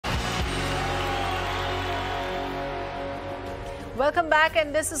Welcome back,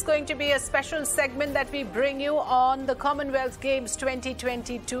 and this is going to be a special segment that we bring you on the Commonwealth Games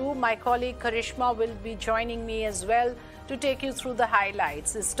 2022. My colleague Karishma will be joining me as well to take you through the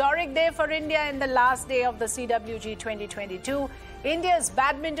highlights. Historic day for India in the last day of the CWG 2022. India's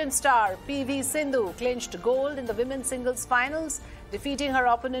badminton star PV Sindhu clinched gold in the women's singles finals, defeating her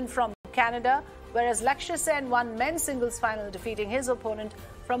opponent from Canada, whereas Lakshya Sen won men's singles final, defeating his opponent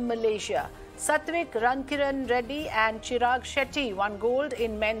from Malaysia. Satwik Rankireddy and Chirag Shetty won gold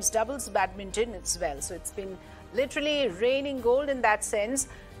in men's doubles badminton as well. So it's been literally raining gold in that sense.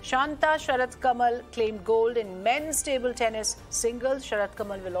 Sharath Kamal claimed gold in men's table tennis singles. Sharath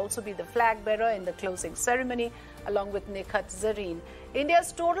Kamal will also be the flag bearer in the closing ceremony along with Nikhat Zareen.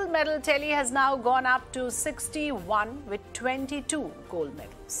 India's total medal tally has now gone up to 61 with 22 gold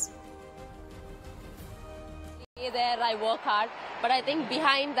medals. There I work hard, but I think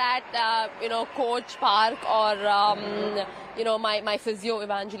behind that, Coach Park or, my physio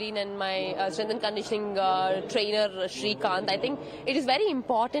Evangeline and my strength and conditioning trainer Shrikant, I think it is very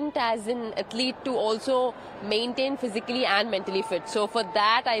important as an athlete to also maintain physically and mentally fit. So for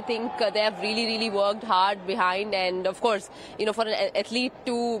that, I think they have really worked hard behind, and of course, for an athlete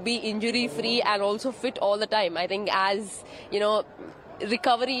to be injury free and also fit all the time, I think as,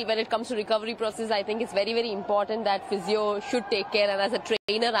 recovery, when it comes to recovery process, I think it's very important that physio should take care, and as a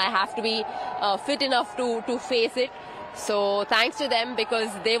trainer I have to be fit enough to face it. So thanks to them,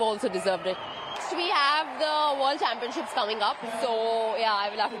 because they've also deserved it. Next we have the World Championships coming up, so yeah, I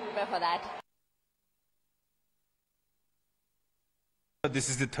will have to prepare for that. This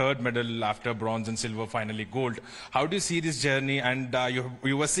is the third medal after bronze and silver, finally gold. How do you see this journey? And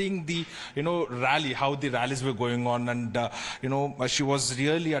you were seeing the rally, how the rallies were going on, and she was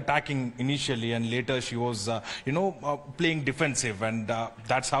really attacking initially, and later she was playing defensive, and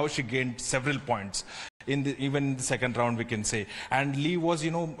that's how she gained several points. Even in the second round, we can say. And Lee was,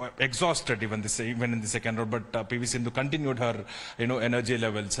 exhausted even in the second round. But PV Sindhu continued her, energy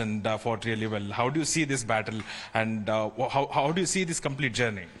levels and fought really well. How do you see this battle, and how do you see this complete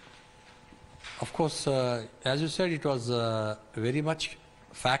journey? Of course, as you said, it was very much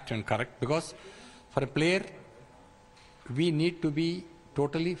fact and correct, because for a player, we need to be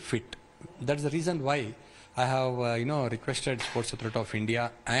totally fit. That's the reason why I have, requested Sports Authority of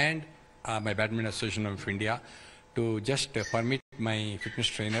India and my Badminton Association of India to just permit my fitness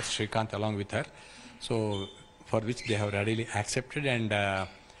trainer Shrikant along with her, so for which they have readily accepted, and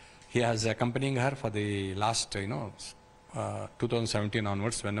he has accompanying her for the last 2017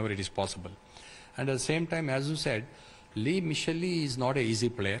 onwards whenever it is possible. And at the same time, as you said, Lee Michelli is not an easy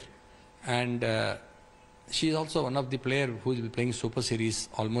player, and she is also one of the players who will be playing Super Series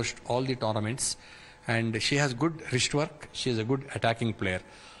almost all the tournaments, and she has good wrist work. She is a good attacking player.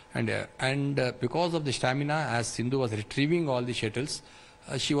 And because of the stamina, as Sindhu was retrieving all the shuttles,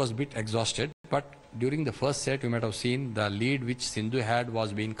 she was a bit exhausted. But during the first set, you might have seen the lead which Sindhu had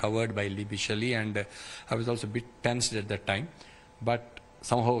was being covered by Lee Michelli, and I was also a bit tensed at that time. But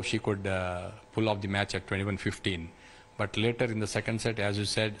somehow she could pull off the match at 21-15. But later in the second set, as you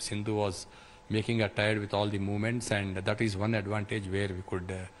said, Sindhu was making her tired with all the movements, and that is one advantage where we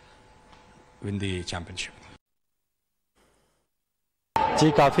could win the championship.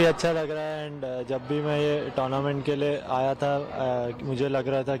 जी काफ़ी अच्छा लग रहा है, and जब भी मैं ये tournament के लिए आया था मुझे लग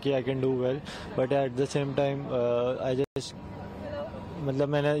रहा था कि I can do well, but at the same time I just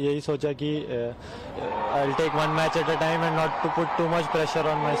मैंने यही सोचा कि I will take one match at a time and not to put too much pressure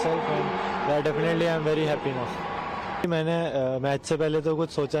on my self, and definitely I am very happy now. मैंने match से पहले तो कुछ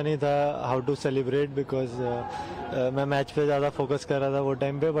सोचा नहीं था हाउ टू सेलिब्रेट, बिकॉज मैं मैच पे ज़्यादा फोकस कर रहा था वो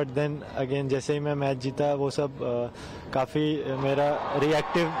टाइम पे, बट देन अगेन जैसे ही मैं मैच जीता वो सब काफ़ी मेरा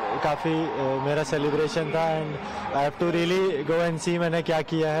रिएक्टिव काफ़ी मेरा सेलिब्रेशन था, and I have to really go and सी मैंने क्या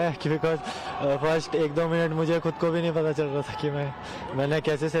किया है, बिकॉज फर्स्ट 1-2 मिनट मुझे खुद को भी नहीं पता चल रहा था कि मैंने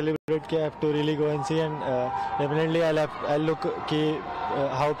कैसे सेलिब्रेट किया. I have to really go and C, and definitely I look कि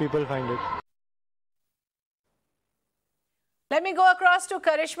how people find it. Let me go across to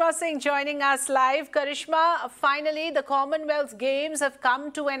Karishma Singh joining us live. Karishma, finally the Commonwealth Games have come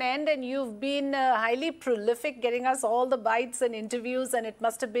to an end, and you've been highly prolific getting us all the bites and interviews, and it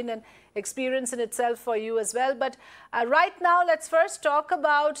must have been an experience in itself for you as well. But right now, let's first talk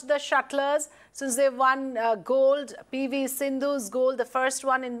about the shuttlers, since they've won gold. PV Sindhu's gold, the first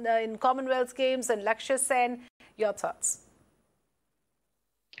one in Commonwealth Games, and Lakshya Sen. Your thoughts?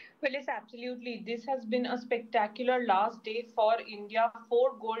 Well, yes, absolutely. This has been a spectacular last day for India.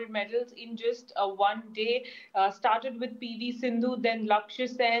 4 gold medals in just one day. Started with PV Sindhu, then Lakshya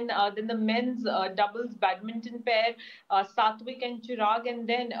Sen, then the men's doubles badminton pair, Satwik and Chirag, and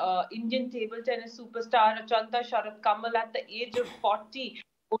then Indian table tennis superstar Sharath Kamal at the age of 40.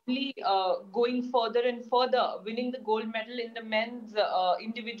 Only going further and further, winning the gold medal in the men's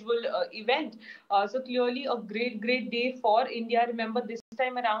individual event. So clearly a great day for India. Remember, this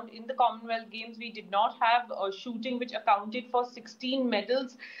time around in the Commonwealth Games, we did not have shooting, which accounted for 16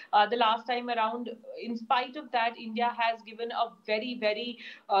 medals the last time around. In spite of that, India has given a very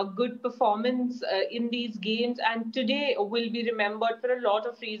good performance in these games, and today will be remembered for a lot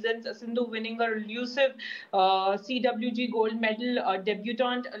of reasons. Sindhu winning a elusive CWG gold medal,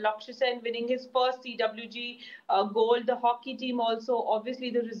 debutant Lakshya Sen winning his first CWG gold. The hockey team also, obviously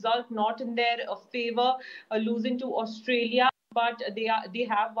the result not in their favor, losing to Australia, but they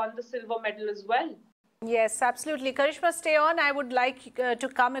have won the silver medal as well. Yes, absolutely. Karishma, stay on. I would like to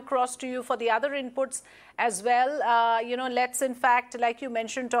come across to you for the other inputs as well. Let's in fact, like you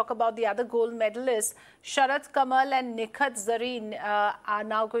mentioned, talk about the other gold medalists. Sharath Kamal and Nikhat Zareen are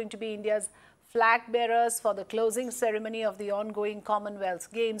now going to be India's flag bearers for the closing ceremony of the ongoing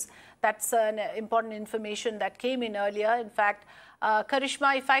Commonwealth Games. That's an important information that came in earlier. In fact,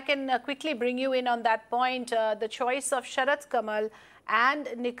 Karishma, if I can quickly bring you in on that point, the choice of Sharath Kamal and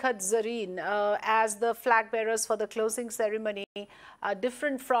Nikhat Zareen as the flag bearers for the closing ceremony are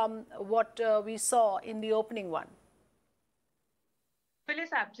different from what we saw in the opening one. Well,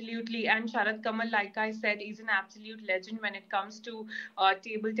 yes, absolutely. And Sharath Kamal, like I said, is an absolute legend when it comes to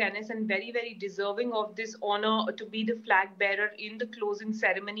table tennis, and very deserving of this honor to be the flag bearer in the closing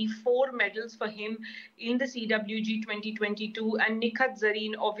ceremony. 4 medals for him in the CWG 2022. And Nikhat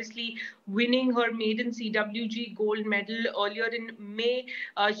Zareen obviously winning her maiden CWG gold medal earlier in May.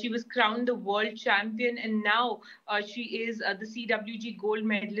 She was crowned the world champion, and now she is the CWG gold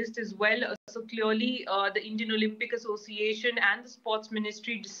medalist as well. So clearly the Indian Olympic Association and the Sports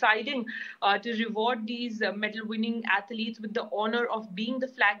Ministry deciding to reward these medal-winning athletes with the honor of being the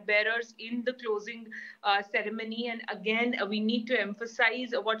flag bearers in the closing ceremony. And again, we need to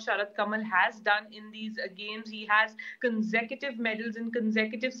emphasize what Sharath Kamal has done in these games. He has consecutive medals in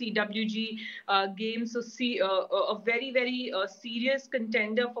consecutive CWG games. So a very serious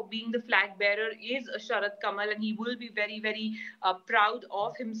contender for being the flag bearer is Sharath Kamal, and he will be very proud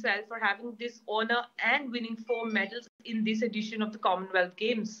of himself for having this honor and winning 4 medals in this edition of the Commonwealth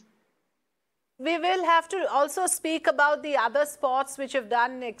Games. We will have to also speak about the other sports which have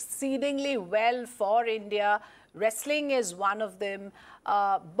done exceedingly well for India. Wrestling is one of them,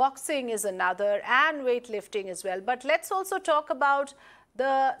 boxing is another, and weightlifting as well. But let's also talk about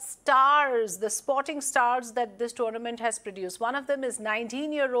the stars, the sporting stars that this tournament has produced. One of them is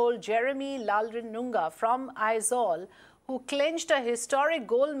 19-year-old Jeremy Lalrinunga from Aizawl, who clinched a historic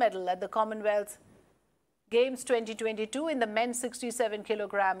gold medal at the Commonwealth Games 2022 in the men's 67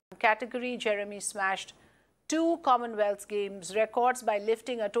 kilogram category. Jeremy smashed 2 Commonwealth Games records by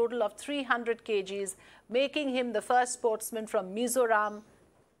lifting a total of 300 kgs, making him the first sportsman from Mizoram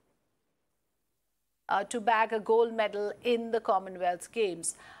to bag a gold medal in the Commonwealth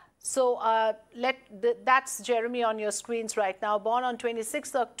Games. So that's Jeremy on your screens right now. Born on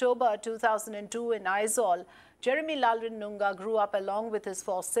 26th October 2002 in Aizawl, Jeremy Lalrinunga grew up along with his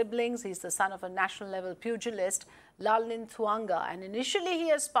 4 siblings. He's the son of a national-level pugilist, Lalin Thuanga, and initially he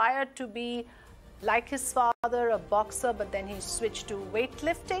aspired to be, like his father, a boxer, but then he switched to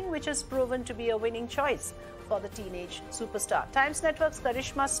weightlifting, which has proven to be a winning choice for the teenage superstar. Times Network's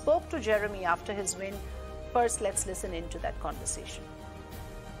Karishma spoke to Jeremy after his win. First, let's listen into that conversation.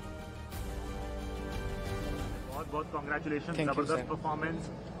 बहुत congratulations, जबरदस्त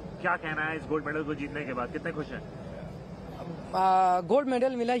performance. क्या कहना है इस gold medal को जीतने के बाद, कितने खुश हैं? गोल्ड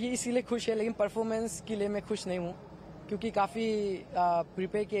मेडल मिला ये इसीलिए खुश है, लेकिन परफॉर्मेंस के लिए मैं खुश नहीं हूँ, क्योंकि काफ़ी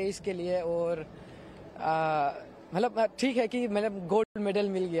प्रिपेयर किया इसके लिए, और मतलब ठीक है कि मतलब गोल्ड मेडल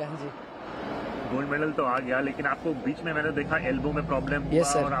मिल गया। जी, गोल्ड मेडल तो आ गया, लेकिन आपको बीच में मैंने देखा एल्बो में प्रॉब्लम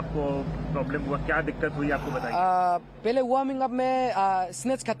हुआ और आपको प्रॉब्लम हुआ, क्या दिक्कत हुई आपको बताइए। पहले वार्मिंग अप में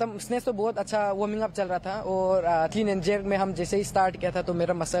स्नेच तो बहुत अच्छा वार्मिंग अप चल रहा था, और क्लीन एंड जर्क में हम जैसे ही स्टार्ट किया था तो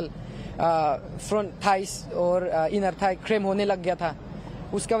मेरा मसल फ्रंट थाइस और इनर थाई क्रैम्प होने लग गया था।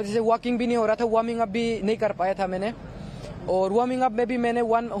 उसका वजह से वॉकिंग भी नहीं हो रहा था, वार्मिंग अप भी नहीं कर पाया था मैंने, और वार्मिंग अप में भी मैंने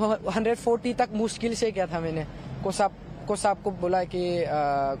 140 तक मुश्किल से किया था मैंने। कोच साहब को बोला कि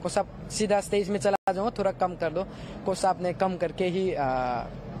कोच साहब सीधा स्टेज में चला जाऊंगा, थोड़ा कम कर दो। कोच साहब ने कम करके ही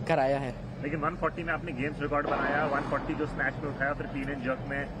कराया है। लेकिन 140 में आपने गेम्स रिकॉर्ड बनाया, 140 जो स्नैच में उठाया, फिर क्लीन एंड जर्क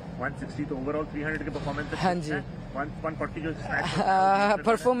में 160 तो ओवरऑल 300 के परफॉर्मेंस। हाँ जी। 140 जो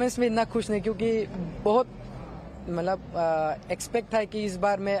परफॉर्मेंस में इतना खुश नहीं, क्योंकि बहुत मतलब एक्सपेक्ट था कि इस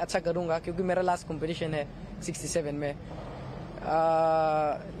बार मैं अच्छा करूंगा, क्योंकि मेरा लास्ट कंपटीशन है 67 में।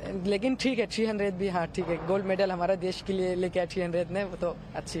 लेकिन ठीक है, 300 भी हाँ ठीक है, गोल्ड मेडल हमारा देश के लिए लेके आया 300 ने, वो तो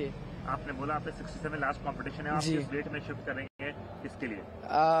अच्छी है। आपने बोला आपने 67 लास्ट कंपटीशन है, आप किस वेट में शिफ्ट करेंगे, किसके लिए?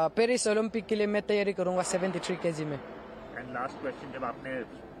 पेरिस ओलंपिक के लिए मैं तैयारी करूंगा 73 kg में। एंड लास्ट क्वेश्चन, जब आपने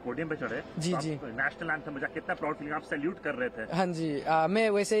पोडियम पे चढ़े जी जी, नेशनल एंथम बजा, कितना प्राउड फीलिंग, आप सैल्यूट कर रहे थे? हाँ जी, मैं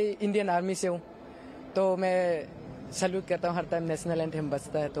वैसे ही इंडियन आर्मी से हूँ, तो मैं सैल्यूट करता हूँ हर टाइम नेशनल एंथम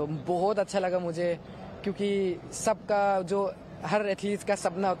बजता है, तो बहुत अच्छा लगा मुझे, क्योंकि सबका जो हर एथलीट का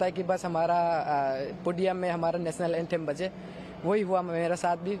सपना होता है कि बस हमारा पोडियम में हमारा नेशनल एंथम बजे, वही हुआ मेरा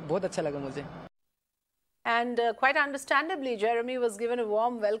साथ भी, बहुत अच्छा लगा मुझे। And quite understandably, Jeremy was given a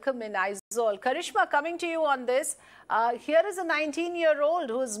warm welcome in Aizawl. Karishma, coming to you on this, here is a 19-year-old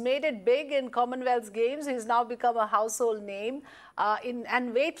who's made it big in Commonwealth Games. He's now become a household name.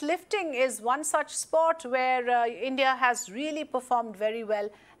 And weightlifting is one such sport where India has really performed very well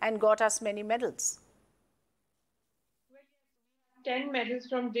and got us many medals. 10 medals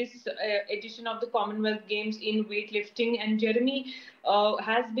from this edition of the Commonwealth Games in weightlifting, and Jeremy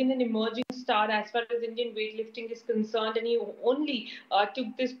has been an emerging star as far as Indian weightlifting is concerned, and he only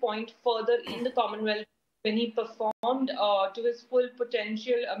took this point further in the Commonwealth when he performed to his full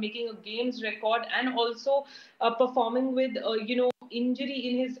potential, making a games record, and also performing with injury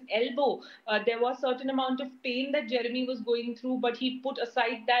in his elbow. There was certain amount of pain that Jeremy was going through, but he put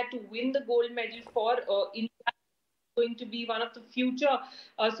aside that to win the gold medal for India. Going to be one of the future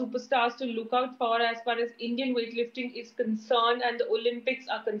superstars to look out for as far as Indian weightlifting is concerned and the Olympics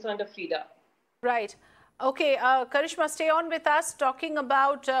are concerned, Afrida. Right. Okay, Karishma, stay on with us. Talking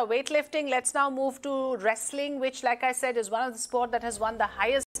about weightlifting, let's now move to wrestling, which, like I said, is one of the sports that has won the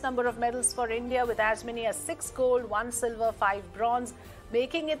highest number of medals for India, with as many as 6 gold, 1 silver, 5 bronze,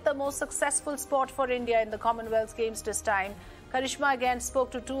 making it the most successful sport for India in the Commonwealth Games this time. Karishma again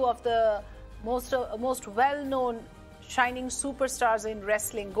spoke to two of the most well-known shining superstars in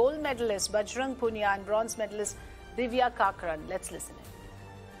wrestling, gold medalist Bajrang Punia and bronze medalist Divya Kakran. Let's listen in.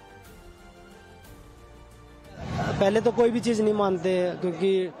 पहले तो कोई भी चीज़ नहीं मानते,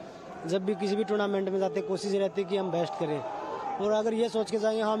 क्योंकि जब भी किसी भी टूर्नामेंट में जाते कोशिश रहती है कि हम बेस्ट करें, और अगर ये सोच के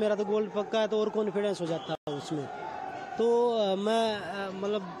जाएंगे हाँ मेरा तो गोल्ड पक्का है, तो और कॉन्फिडेंस हो जाता है उसमें। तो मैं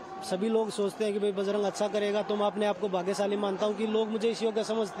मतलब सभी लोग सोचते हैं कि भाई बजरंग अच्छा करेगा, तो मैं अपने आप को भाग्यशाली मानता हूँ कि लोग मुझे इस योग्य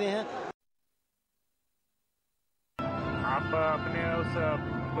समझते हैं। आप अपने उस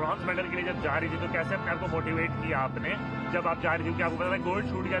ब्रॉन्ज मेडल के लिए जब जा रही थी, तो कैसे अपने आप को मोटिवेट किया आपने जब आप जा रही थी, कि आपको पता था गोल्ड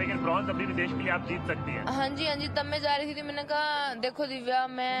छूट गया लेकिन ब्रॉन्ज अपने देश के लिए आप जीत सकती हैं? हाँ जी, तब मैं जा रही थी, मैंने कहा देखो दिव्या,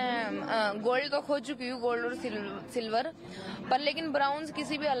 मैं गोल्ड तो खो चुकी हूँ, गोल्ड और सिल्वर, पर लेकिन ब्राउन्स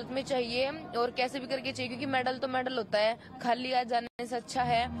किसी भी हालत में चाहिए और कैसे भी करके चाहिए, क्योंकि मेडल तो मेडल होता है, खाली आ जाने से अच्छा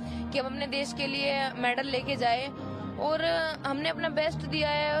है कि हम अपने देश के लिए मेडल लेके जाए। और हमने अपना बेस्ट दिया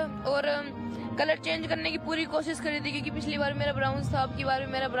है और कलर चेंज करने की पूरी कोशिश करी थी, क्योंकि पिछली बार मेरा ब्राउन्स था, अब की बार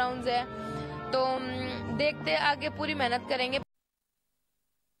भी मेरा ब्राउन्स है, तो देखते आगे पूरी मेहनत करेंगे।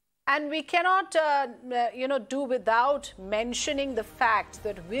 And we cannot, do without mentioning the fact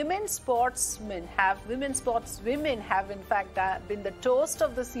that women sportswomen have in fact been the toast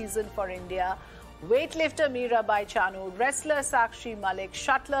of the season for India. Weightlifter Mirabai Chanu, wrestler Sakshi Malik,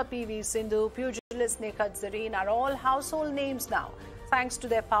 shuttler PV Sindhu, pugilist Nikhat Zareen are all household names now, thanks to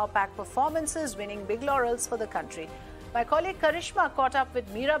their power pack performances, winning big laurels for the country. My colleague Karishma caught up with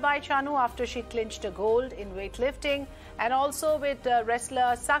Mirabai Chanu after she clinched a gold in weightlifting, and also with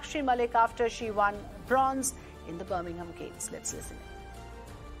wrestler Sakshi Malik after she won bronze in the Birmingham Games. Let's listen.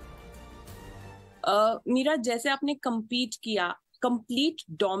 Meera, जैसे आपने compete किया, complete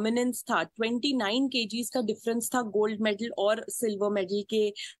dominance था, 29 kgs का difference था gold medal और silver medal के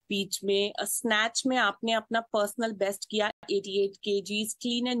बीच में। Snatch में आपने अपना पर्सनल बेस्ट किया 88 kgs,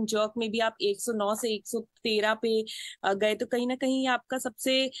 क्लीन एंड जर्क में भी आप 109 से 113 पे गए, तो कहीं ना कहीं आपका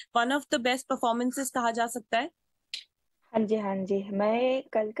सबसे one of the best performances कहा जा सकता है। हाँ जी, मैं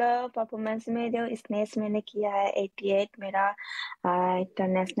कल का परफॉर्मेंस में जो स्नैच मैंने किया है 88, मेरा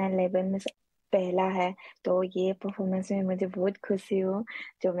इंटरनेशनल लेवल में पहला है, तो ये परफॉर्मेंस में मुझे बहुत खुशी हूँ।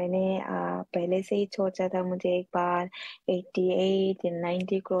 जो मैंने पहले से ही सोचा था मुझे एक बार 88 या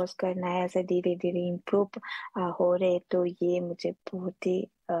 90 क्रॉस करना है, ऐसे धीरे धीरे इम्प्रूव हो रहे, तो ये मुझे बहुत ही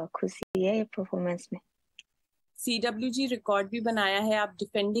खुशी है ये परफॉर्मेंस में। CWG रिकॉर्ड भी बनाया है। आप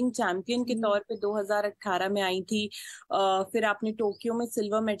डिफेंडिंग चैंपियन के तौर पे 2018 में आई थी, फिर आपने टोक्यो में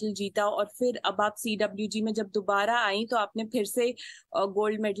सिल्वर मेडल जीता और फिर अब आप CWG में जब दोबारा आई तो आपने फिर से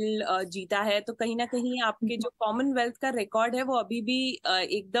गोल्ड मेडल जीता है। तो कहीं ना कहीं आपके जो कॉमनवेल्थ का रिकॉर्ड है वो अभी भी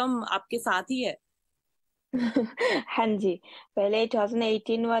एकदम आपके साथ ही है। हाँ जी, पहले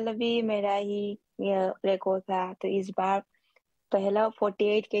 2018 वाला भी मेरा ही रिकॉर्ड था, तो इस बार पहला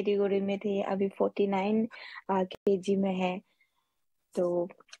 48 कैटेगरी में थे, अभी 49 केजी में है। तो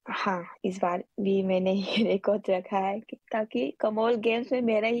हाँ, इस बार भी मैंने ये रिकॉर्ड रखा है ताकि कॉमनवेल्थ गेम्स में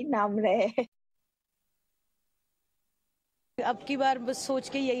मेरा ही नाम रहे। अब की बार बस सोच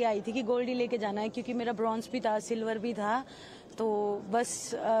के यही आई थी कि गोल्ड ही लेके जाना है, क्योंकि मेरा ब्रॉन्ज भी था, सिल्वर भी था, तो बस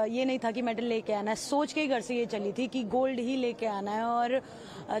ये नहीं था कि मेडल लेके आना है। सोच के ही घर से ये चली थी कि गोल्ड ही लेके आना है। और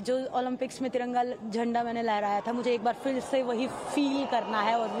जो ओलंपिक्स में तिरंगा झंडा मैंने लहराया था, मुझे एक बार फिर से वही फील करना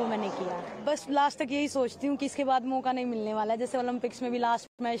है और वो मैंने किया। बस लास्ट तक यही सोचती हूँ कि इसके बाद मौका नहीं मिलने वाला है। जैसे ओलंपिक्स में भी लास्ट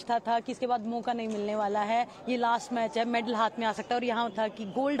मैच था कि इसके बाद मौका नहीं मिलने वाला है, ये लास्ट मैच है, मेडल हाथ में आ सकता है। और यहाँ था कि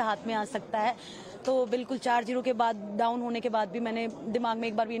गोल्ड हाथ में आ सकता है। तो बिल्कुल 4-0 के बाद, डाउन होने के बाद भी मैंने दिमाग में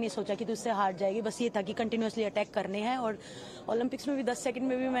एक बार भी ये नहीं सोचा कि तू इससे हार जाएगी। बस ये था कि कंटिन्यूसली अटैक करने हैं। और ओलंपिक्स में भी 10 सेकंड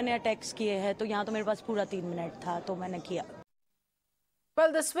में भी मैंने अटैक्स किए हैं, तो यहाँ तो मेरे पास पूरा 3 मिनट था, तो मैंने किया।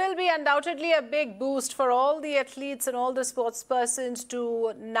 Well, this will be undoubtedly a big boost for all the athletes and all the sports persons to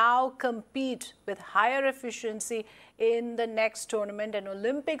now compete with higher efficiency in the next tournament. And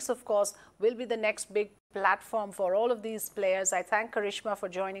Olympics, of course, will be the next big platform for all of these players. I thank Karishma for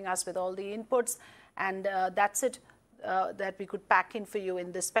joining us with all the inputs. And that's it that we could pack in for you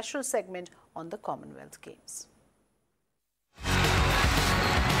in this special segment on the Commonwealth Games.